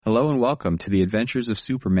Hello and welcome to the Adventures of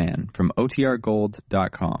Superman from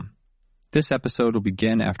OTRGold.com. This episode will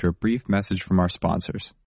begin after a brief message from our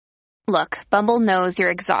sponsors. Look, Bumble knows you're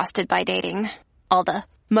exhausted by dating. All the,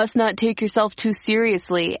 must not take yourself too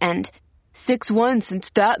seriously, and 6'1"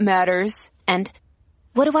 since that matters, and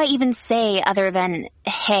what do I even say other than,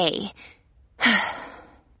 hey?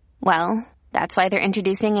 Well, that's why they're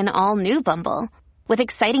introducing an all-new Bumble, with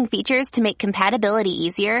exciting features to make compatibility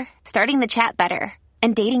easier, starting the chat better,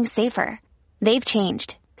 and dating safer. They've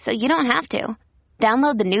changed, so you don't have to.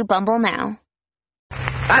 Download the new Bumble now.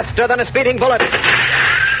 Faster than a speeding bullet.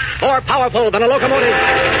 More powerful than a locomotive.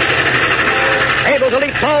 Able to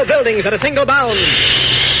leap tall buildings at a single bound.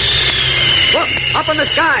 Look, up in the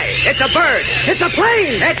sky. It's a bird. It's a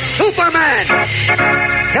plane. It's Superman.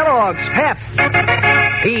 Kellogg's Pep.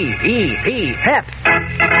 P-E-P, Pep.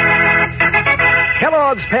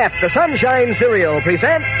 Kellogg's Pep, the Sunshine Cereal,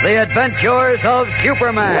 presents The Adventures of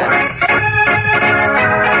Superman.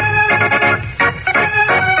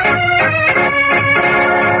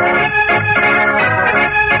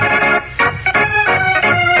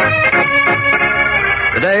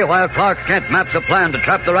 Today, while Clark Kent maps a plan to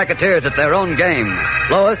trap the Racketeers at their own game,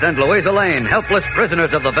 Lois and Louisa Lane, helpless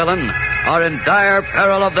prisoners of the villain, are in dire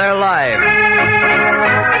peril of their lives.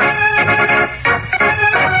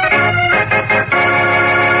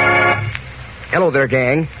 Hello there,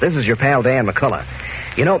 gang. This is your pal Dan McCullough.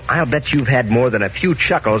 You know, I'll bet you've had more than a few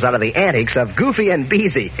chuckles out of the antics of Goofy and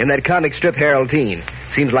Beezy in that comic strip Harold Teen.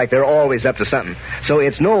 Seems like they're always up to something. So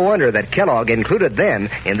it's no wonder that Kellogg included them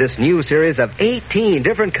in this new series of 18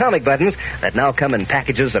 different comic buttons that now come in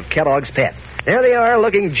packages of Kellogg's Pep. There they are,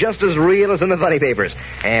 looking just as real as in the funny papers.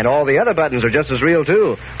 And all the other buttons are just as real,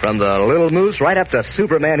 too. From the little moose right up to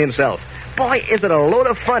Superman himself. Boy, is it a load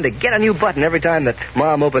of fun to get a new button every time that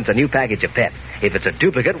Mom opens a new package of Pep. If it's a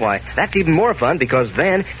duplicate, why, that's even more fun because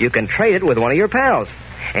then you can trade it with one of your pals.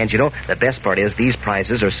 And you know, the best part is these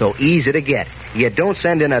prizes are so easy to get. You don't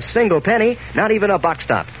send in a single penny, not even a box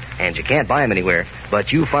stop. And you can't buy them anywhere,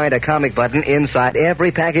 but you find a comic button inside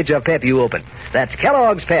every package of Pep you open. That's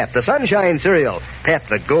Kellogg's Pep, the Sunshine Cereal. Pep,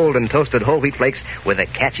 the golden toasted whole wheat flakes with a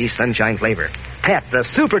catchy sunshine flavor. Pep, the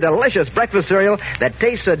super delicious breakfast cereal that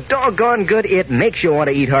tastes so doggone good it makes you want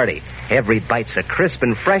to eat hearty. Every bite's so crisp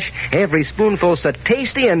and fresh, every spoonful so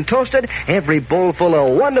tasty and toasted, every bowlful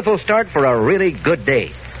a wonderful start for a really good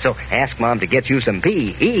day. So ask Mom to get you some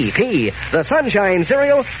P-E-P, the Sunshine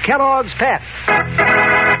Cereal, Kellogg's Pep.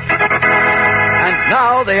 And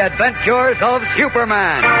now, the Adventures of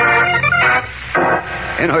Superman.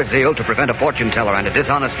 In her zeal to prevent a fortune teller and a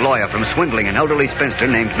dishonest lawyer from swindling an elderly spinster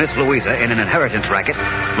named Miss Louisa in an inheritance racket,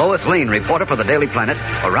 Lois Lane, reporter for the Daily Planet,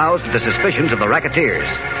 aroused the suspicions of the Racketeers.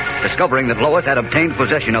 Discovering that Lois had obtained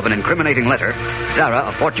possession of an incriminating letter, Zara,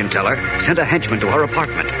 a fortune teller, sent a henchman to her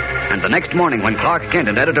apartment. And the next morning, when Clark Kent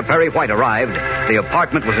and Editor Perry White arrived, the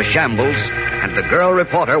apartment was a shambles, and the girl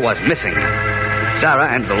reporter was missing.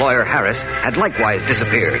 Zara and the lawyer Harris had likewise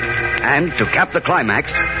disappeared. And, to cap the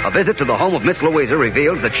climax, a visit to the home of Miss Louisa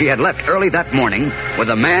revealed that she had left early that morning with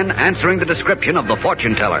a man answering the description of the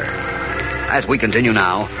fortune teller. As we continue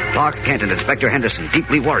now, Clark Kent and Inspector Henderson,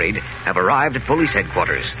 deeply worried, have arrived at police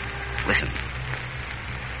headquarters. Listen.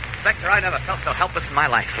 Inspector, I never felt so helpless in my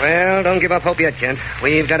life. Well, don't give up hope yet, Kent.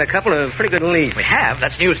 We've got a couple of pretty good leads. We have?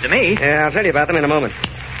 That's news to me. Yeah, I'll tell you about them in a moment.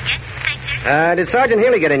 Yes, Inspector? Did Sergeant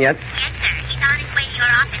Healy get in yet? Yes, sir. He's on his way to your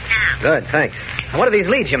office now. Good, thanks. What are these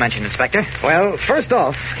leads you mentioned, Inspector? Well, first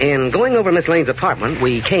off, in going over Miss Lane's apartment,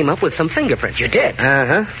 we came up with some fingerprints. You did?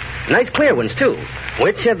 Uh-huh. Nice clear ones, too,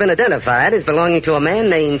 which have been identified as belonging to a man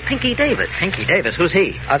named Pinky Davis. Pinky Davis? Who's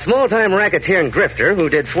he? A small-time racketeer and grifter who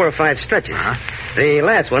did 4 or 5 stretches. Uh-huh. The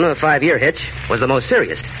last one, a 5-year hitch, was the most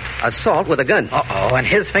serious. Assault with a gun. Uh-oh, and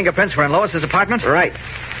his fingerprints were in Lois's apartment? Right.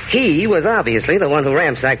 He was obviously the one who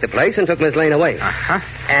ransacked the place and took Miss Lane away. Uh-huh.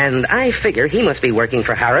 And I figure he must be working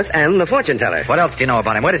for Harris and the fortune teller. What else do you know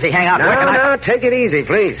about him? Where does he hang out? No, take it easy,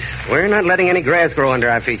 please. We're not letting any grass grow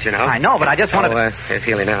under our feet, you know. I know, but I just wanted to... here's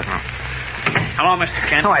Healy now. Hello, Mr.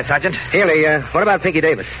 Kent. All right, Sergeant. Healy, what about Pinky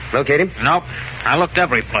Davis? Locate him? Nope. I looked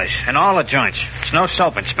every place, in all the joints. It's no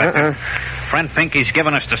soap, Inspector. Friend Pinky's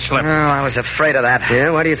given us the slip. Oh, I was afraid of that. Yeah,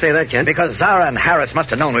 why do you say that, Kent? Because Zara and Harris must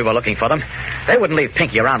have known we were looking for them. They wouldn't leave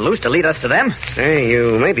Pinky around loose to lead us to them. Say,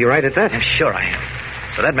 you may be right at that. I'm sure I am.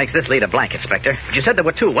 So that makes this lead a blank, Inspector. But you said there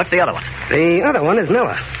were 2. What's the other one? The other one is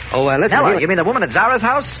Nella. Oh, listen. Nella? You mean the woman at Zara's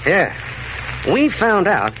house? Yeah. We found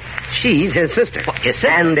out she's his sister. What, his sister?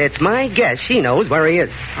 And it's my guess she knows where he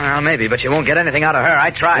is. Well, maybe, but you won't get anything out of her.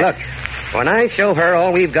 I tried. Look, When I show her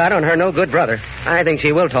all we've got on her no-good brother, I think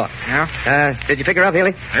she will talk. Yeah? Did you pick her up,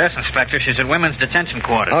 Healy? Yes, Inspector. She's at women's detention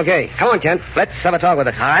quarters. Okay. Come on, Kent. Let's have a talk with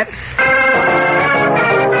her. All right.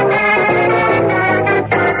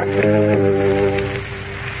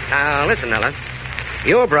 Now, listen, Ella.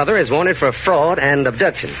 Your brother is wanted for fraud and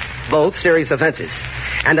abduction, both serious offenses.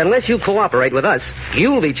 And unless you cooperate with us,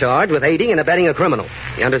 you'll be charged with aiding and abetting a criminal.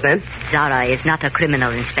 You understand? Zara is not a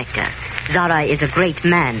criminal, Inspector. Zara is a great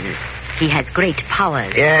man. He has great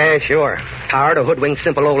powers. Yeah, sure. Power to hoodwink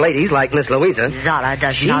simple old ladies like Miss Louisa. Zara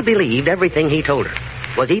does She not... believed everything he told her.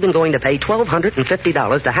 Was even going to pay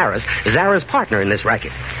 $1,250 to Harris, Zara's partner in this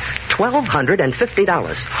racket.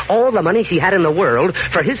 $1,250. All the money she had in the world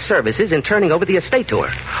for his services in turning over the estate to her.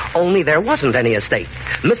 Only there wasn't any estate.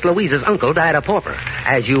 Miss Louisa's uncle died a pauper,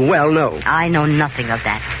 as you well know. I know nothing of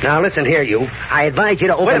that. Now, listen here, you. I advise you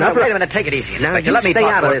to open up... Wait a minute. Take it easy, Now, Inspector. you Let me stay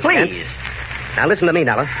talk out to of her, this, please. Kent. Now, listen to me,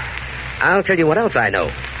 Nella. I'll tell you what else I know,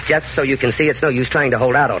 just so you can see it's no use trying to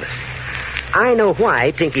hold out on us. I know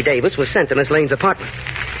why Pinky Davis was sent to Miss Lane's apartment.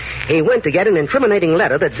 He went to get an incriminating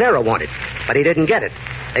letter that Zara wanted, but he didn't get it,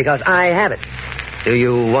 because I have it. Do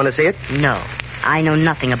you want to see it? No. I know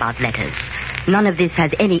nothing about letters. None of this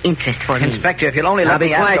has any interest for me. Inspector, if you'll only let Now, be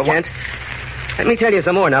me ask quiet, her... Kent. Let me tell you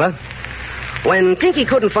some more, Nella. When Pinky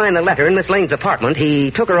couldn't find the letter in Miss Lane's apartment,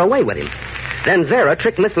 he took her away with him. Then Zara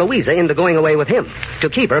tricked Miss Louisa into going away with him to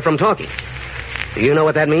keep her from talking. Do you know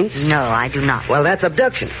what that means? No, I do not. Well, that's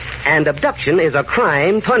abduction. And abduction is a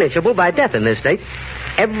crime punishable by death in this state.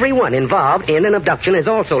 Everyone involved in an abduction is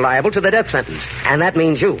also liable to the death sentence. And that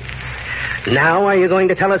means you. Now, are you going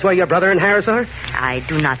to tell us where your brother and Harris are? I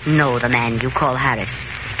do not know the man you call Harris.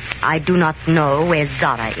 I do not know where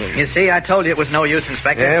Zara is. You see, I told you it was no use,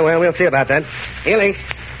 Inspector. Yeah, well, we'll see about that. Healy,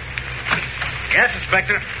 Yes,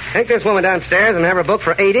 Inspector. take this woman downstairs and have her booked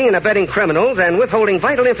for aiding and abetting criminals and withholding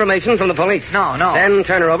vital information from the police. No. Then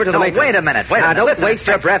turn her over to the No, matron. wait a minute. Now, don't Listen, waste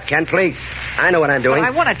your breath, Kent, please. I know what I'm doing. Well,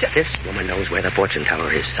 I want to... This woman knows where the fortune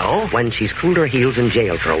teller is. So? When she's cooled her heels in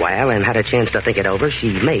jail for a while and had a chance to think it over,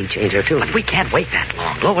 she may change her tune. But we can't wait that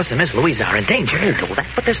long. Lois and Miss Louisa are in danger. I know that,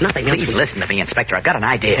 but there's nothing else. Please listen to me, Inspector. I've got an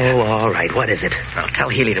idea. Oh, all right. What is it? Well, tell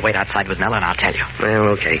Healy to wait outside with Nella, and I'll tell you. Well,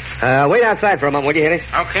 okay. Wait outside for a moment, will you, Healy?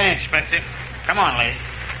 Okay, Inspector. Come on, lady.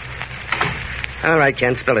 All right,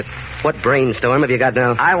 Ken, spill it. What brainstorm have you got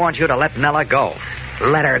now? I want you to let Nella go.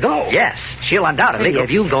 Let her go? Yes, she'll undoubtedly Hey, have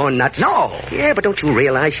you gone nuts? No. Yeah, but don't you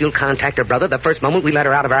realize she'll contact her brother the first moment we let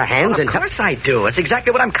her out of our hands? Well, of course I do. It's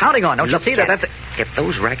exactly what I'm counting on. Don't you see that? That's... If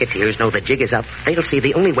those racketeers know the jig is up, they'll see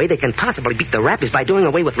the only way they can possibly beat the rap is by doing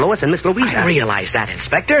away with Lois and Miss Louisa. I realize that,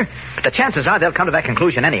 Inspector. But the chances are they'll come to that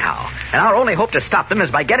conclusion anyhow. And our only hope to stop them is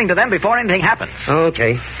by getting to them before anything happens.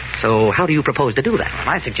 Okay. So how do you propose to do that?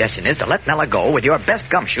 My suggestion is to let Nella go with your best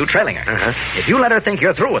gumshoe trailing her. Uh-huh. If you let her think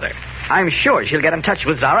you're through with her, I'm sure she'll get in touch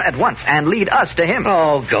with Zara at once and lead us to him.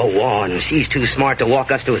 Oh, go on. She's too smart to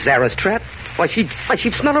walk us to Zara's trap. Why,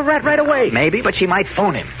 she'd smell a rat right away. Maybe, but she might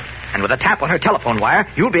phone him. And with a tap on her telephone wire,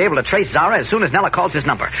 you'll be able to trace Zara as soon as Nella calls his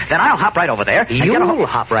number. Then I'll hop right over there. You'll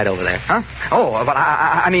hop right over there. Huh? Oh, but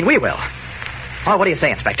I mean, we will. Well, what do you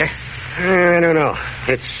say, Inspector? I don't know.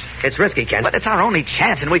 It's risky, Ken. But it's our only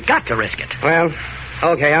chance, and we've got to risk it. Well,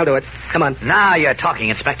 okay, I'll do it. Come on. Now you're talking,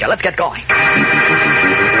 Inspector. Let's get going.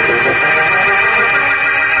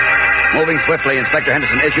 Moving swiftly, Inspector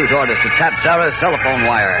Henderson issues orders to tap Zara's telephone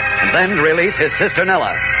wire and then to release his sister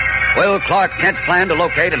Nella. Will Clark Kent's plan to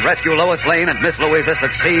locate and rescue Lois Lane and Miss Louisa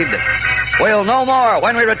succeed? We'll know more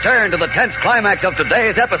when we return to the tense climax of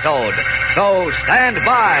today's episode. So stand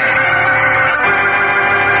by.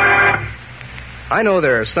 I know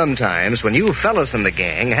there are some times when you fellas in the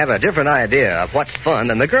gang have a different idea of what's fun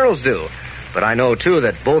than the girls do. But I know, too,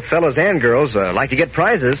 that both fellas and girls like to get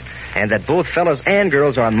prizes, and that both fellas and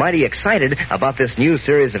girls are mighty excited about this new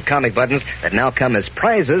series of comic buttons that now come as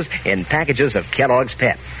prizes in packages of Kellogg's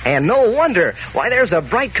Pep. And no wonder. Why, there's a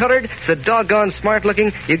bright-colored, so doggone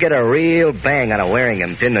smart-looking, you get a real bang out of wearing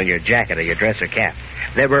them pinned on your jacket or your dress or cap.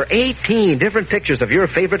 There were 18 different pictures of your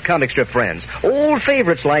favorite comic strip friends. Old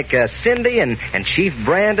favorites like Cindy and Chief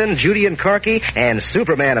Brandon, Judy and Corky, and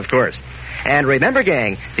Superman, of course. And remember,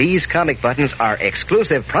 gang, these comic buttons are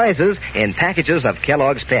exclusive prizes in packages of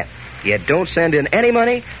Kellogg's Pep. You don't send in any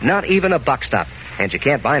money, not even a buck stop. And you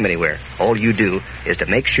can't buy them anywhere. All you do is to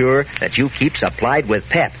make sure that you keep supplied with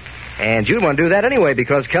Pep. And you'd want to do that anyway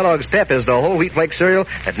because Kellogg's Pep is the whole wheat flake cereal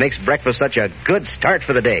that makes breakfast such a good start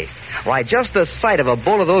for the day. Why, just the sight of a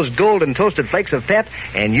bowl of those golden toasted flakes of Pep,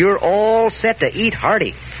 and you're all set to eat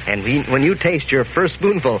hearty. And when you taste your first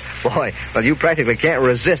spoonful, boy, well, you practically can't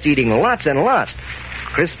resist eating lots and lots.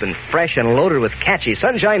 crisp and fresh and loaded with catchy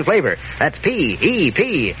sunshine flavor. That's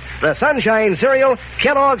P-E-P. The Sunshine Cereal,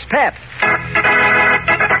 Kellogg's Pep.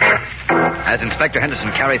 As Inspector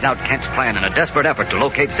Henderson carries out Kent's plan in a desperate effort to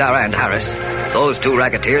locate Zara and Harris, those two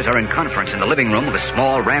racketeers are in conference in the living room of a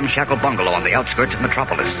small, ramshackle bungalow on the outskirts of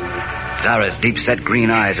Metropolis. Zara's deep-set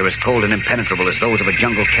green eyes are as cold and impenetrable as those of a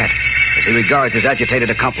jungle cat as he regards his agitated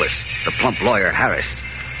accomplice, the plump lawyer Harris,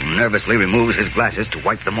 who nervously removes his glasses to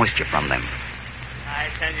wipe the moisture from them. I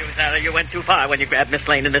tell you, Zara, you went too far when you grabbed Miss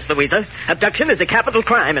Lane and Miss Louisa. Abduction is a capital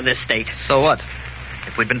crime in this state. So what?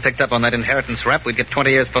 If we'd been picked up on that inheritance rap, we'd get 20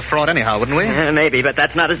 years for fraud anyhow, wouldn't we? Maybe, but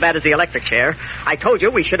that's not as bad as the electric chair. I told you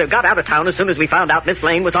we should have got out of town as soon as we found out Miss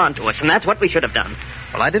Lane was on to us, and that's what we should have done.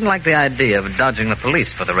 Well, I didn't like the idea of dodging the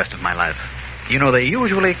police for the rest of my life. You know, they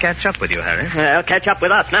usually catch up with you, Harry. They'll catch up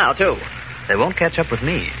with us now, too. They won't catch up with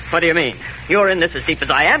me. What do you mean? You're in this as deep as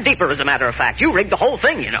I am. Deeper, as a matter of fact. You rigged the whole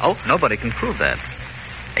thing, you know. Nobody can prove that.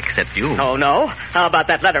 Except you. Oh, no? How about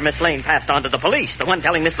that letter Miss Lane passed on to the police? The one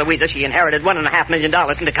telling Miss Louisa she inherited $1.5 million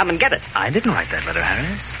and to come and get it. I didn't write that letter,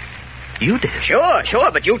 Harris. You did. Sure,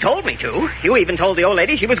 but you told me to. You even told the old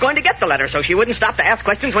lady she was going to get the letter so she wouldn't stop to ask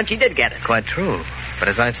questions when she did get it. Quite true. But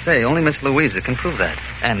as I say, only Miss Louisa can prove that.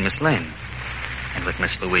 And Miss Lane. And with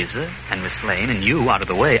Miss Louisa and Miss Lane and you out of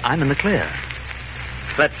the way, I'm in the clear.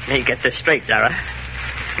 Let me get this straight, Zara.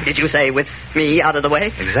 Did you say with me out of the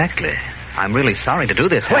way? Exactly. I'm really sorry to do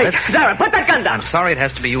this, Wait, Harris. Zara, put that gun down. I'm sorry it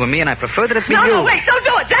has to be you and me, and I prefer that it be you. No, wait, don't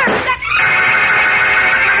do it, Zara!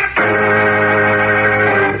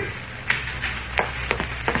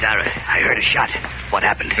 Zara, I heard a shot. What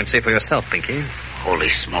happened? You can see for yourself, Pinky. Holy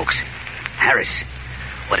smokes. Harris,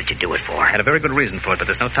 what did you do it for? I had a very good reason for it, but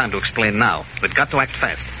there's no time to explain now. We've got to act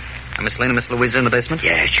fast. Are Miss Lane and Miss Louisa in the basement?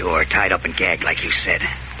 Yeah, sure. Tied up and gagged like you said.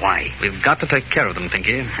 Why? We've got to take care of them,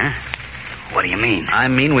 Pinky. Huh? What do you mean? I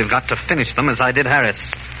mean we've got to finish them as I did Harris.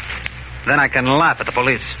 Then I can laugh at the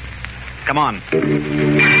police. Come on.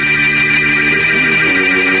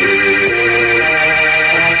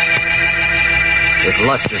 With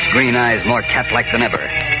lustrous green eyes more cat-like than ever,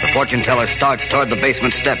 the fortune teller starts toward the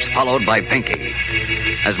basement steps, followed by Pinky.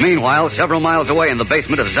 As meanwhile, several miles away in the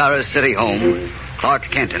basement of Zara's city home, Clark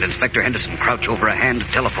Kent and Inspector Henderson crouch over a hand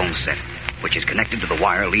telephone set, which is connected to the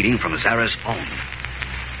wire leading from Zara's phone.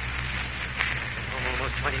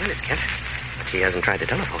 Almost 20 minutes, Kent. But she hasn't tried the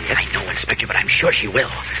telephone yet. I know, Inspector, but I'm sure she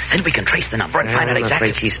will. Then we can trace the number and find out exactly...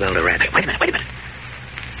 I'm afraid she smelled a rat. Wait a minute.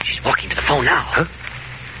 She's walking to the phone now. Huh?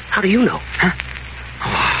 How do you know? Huh? Oh,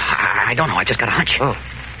 I don't know. I just got a hunch. Oh.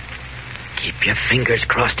 Keep your fingers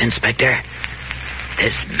crossed, Inspector.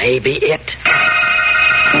 This may be it.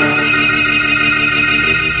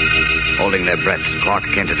 Holding their breaths, Clark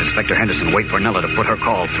Kent and Inspector Henderson wait for Nella to put her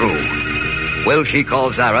call through. Will she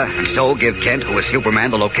call Zara and so give Kent, who is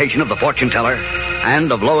Superman, the location of the fortune teller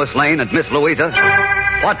and of Lois Lane and Miss Louisa?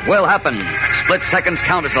 What will happen? Split seconds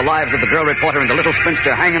count as the lives of the girl reporter and the little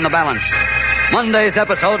spinster hang in the balance. Monday's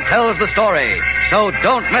episode tells the story, so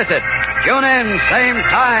don't miss it. Tune in, same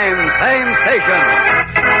time, same station.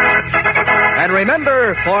 And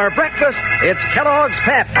remember, for breakfast, it's Kellogg's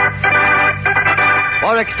Pep.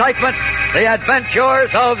 For excitement, the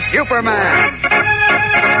adventures of Superman.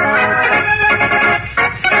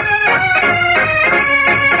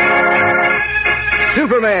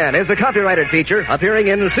 Superman is a copyrighted feature appearing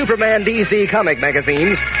in Superman DC comic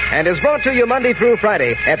magazines and is brought to you Monday through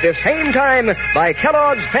Friday at this same time by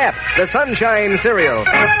Kellogg's Pep, the Sunshine Cereal.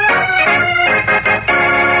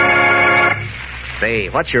 Say,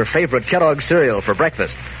 what's your favorite Kellogg's cereal for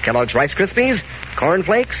breakfast? Kellogg's Rice Krispies? Corn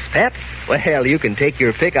Flakes? Pep? Well, you can take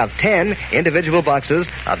your pick of 10 individual boxes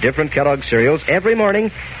of different Kellogg's cereals every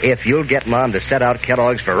morning if you'll get Mom to set out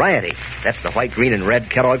Kellogg's Variety. That's the white, green, and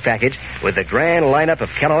red Kellogg package with a grand lineup of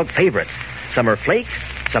Kellogg favorites. Some are flaked,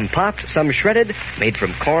 some popped, some shredded, made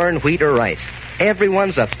from corn, wheat, or rice.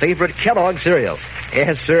 Everyone's a favorite Kellogg cereal.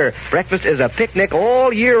 Yes, sir. Breakfast is a picnic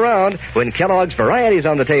all year round when Kellogg's Variety's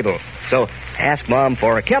on the table. So ask Mom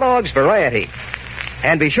for Kellogg's Variety.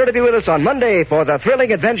 And be sure to be with us on Monday for the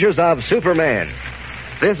thrilling adventures of Superman.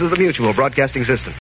 This is the Mutual Broadcasting System.